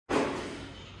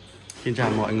Xin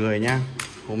chào mọi người nhé.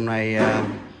 Hôm nay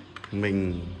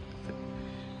mình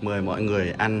mời mọi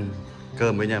người ăn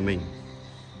cơm với nhà mình.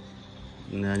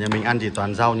 Nhà mình ăn chỉ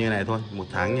toàn rau như này thôi. Một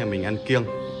tháng nhà mình ăn kiêng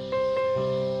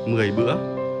 10 bữa.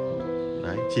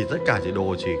 Đấy, tất cả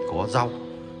đồ chỉ có rau.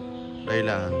 Đây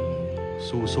là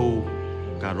su su,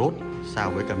 cà rốt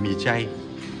xào với cả mì chay.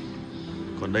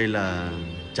 Còn đây là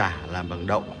chả làm bằng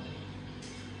đậu.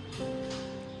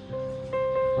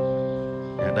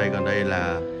 Còn đây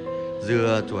là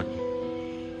dưa chuột,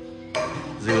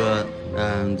 dưa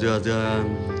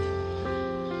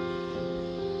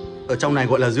ở trong này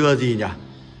gọi là dưa gì nhỉ?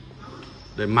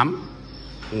 Đây mắm,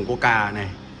 cùng có cà này,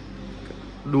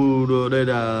 đây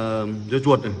là dưa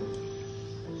chuột này,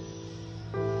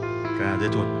 cà dưa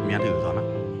chuột, mình ăn thử rõ lắm,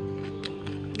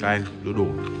 cay đủ.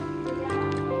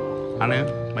 Ăn đấy,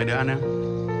 mấy đứa ăn đấy.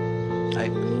 Đấy,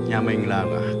 nhà mình là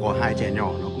có 2 trẻ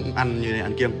nhỏ, nó cũng ăn như này,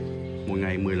 ăn kiêng một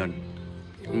ngày 10 lần.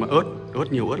 Mà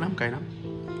ớt nhiều, ớt lắm, cay lắm.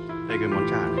 Đây cái món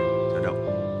chả này, chả đậu.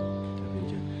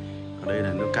 Còn đây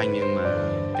là nước canh nhưng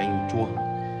mà canh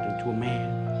chua me.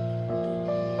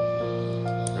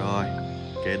 Rồi,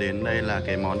 kế đến đây là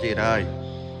cái món gì đây?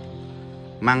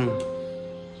 Măng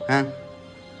ha.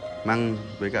 Măng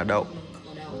với cả đậu.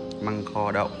 Măng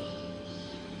kho đậu.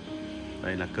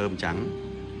 Đây là cơm trắng,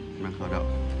 măng kho đậu.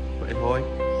 Vậy thôi.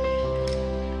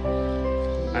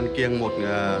 Ăn kiêng một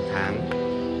tháng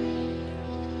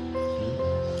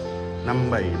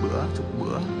 5-7 bữa, chục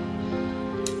bữa.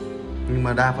 Nhưng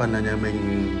mà đa phần là nhà mình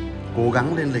cố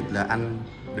gắng lên lịch là ăn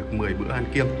được 10 bữa ăn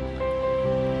kiêng.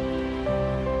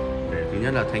 Để thứ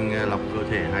nhất là thanh lọc cơ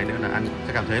thể, hai nữa là ăn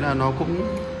sẽ cảm thấy là nó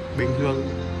cũng bình thường.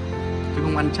 Chứ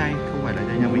không ăn chay, không phải là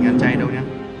nhà mình ăn chay đâu nhá.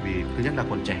 Vì thứ nhất là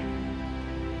còn trẻ,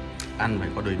 ăn phải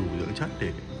có đầy đủ dưỡng chất để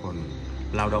còn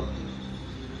lao động.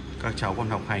 Các cháu còn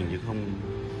học hành chứ không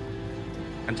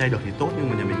ăn chay được thì tốt, nhưng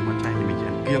mà nhà mình không ăn chay thì mình chỉ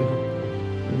ăn kiêng thôi.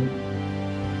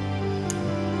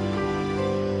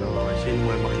 Rồi, xin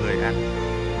mời mọi người ăn.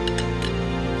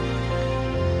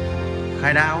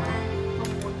 Khai đao.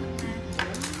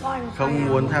 Không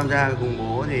muốn tham gia cùng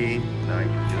bố thì đấy,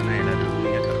 cái này là thứ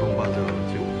nhất là không bao giờ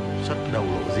chịu xuất đầu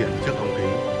lộ diện trước ống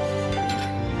kính.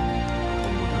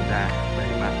 Không muốn tham gia, đẩy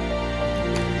mặt.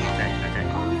 Chạy.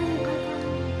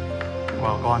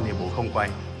 Qua con thì bố không quay.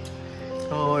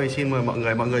 Thôi, xin mời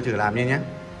mọi người thử làm nhé.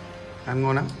 Ăn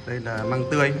ngon lắm. Đây là măng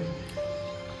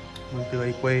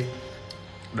tươi quê,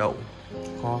 đậu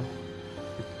kho,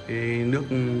 cái nước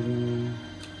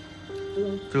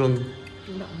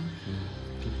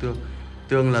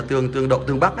tương là tương đậu,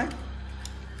 tương bắc đấy,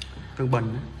 tương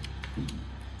bần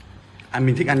đấy.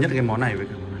 Mình thích ăn nhất cái món này với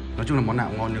cái món này. Nói chung là món nào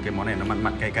cũng ngon, nhưng cái món này nó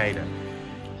mặn cay đấy,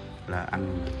 là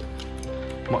ăn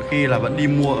mọi khi là vẫn đi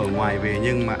mua ở ngoài về,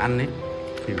 nhưng mà ăn ấy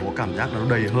thì có cảm giác nó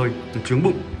đầy hơi, nó chướng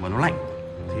bụng và nó lạnh.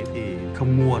 Thế thì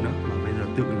không mua nữa, mà bây giờ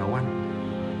tự nấu ăn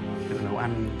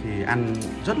thì ăn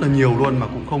rất là nhiều luôn mà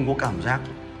cũng không có cảm giác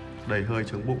đầy hơi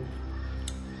chướng bụng.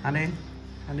 Ăn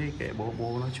đi, kệ bố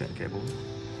nói chuyện, kệ bố.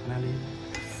 Ăn đi.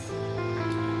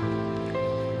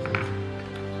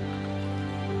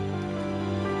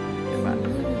 Cái bạn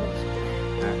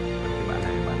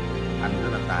này bạn ăn rất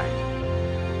là tài.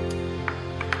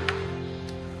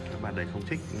 Các bạn đấy không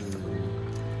thích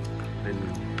lên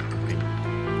kính.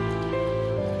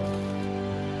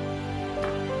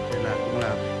 Thế là cũng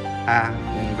là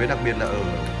với đặc biệt là ở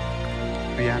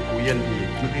Tuy An, Phú Yên thì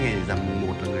những cái ngày rằm mùng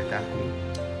 1 là người ta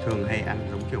cũng thường hay ăn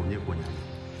giống kiểu như của nhà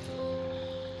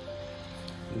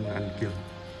mình, ăn kiêng.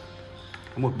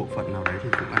 Có một bộ phận nào đấy thì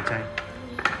cũng ăn chay,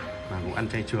 mà cũng ăn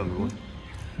chay trường luôn.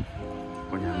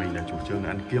 Còn nhà mình là chủ trương là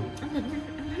ăn kiêng.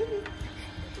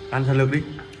 Ăn thần lực đi,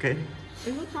 kệ.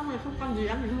 Lúc xong rồi không còn gì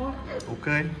ăn thì thôi. Ok.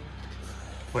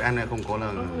 Thôi ăn này không có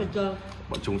là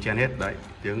bọn chúng chen hết đấy,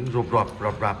 tiếng rộp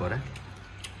rạp ở đấy.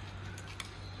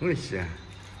 Ui xà,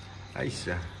 ấy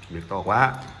xà, việc to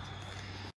quá.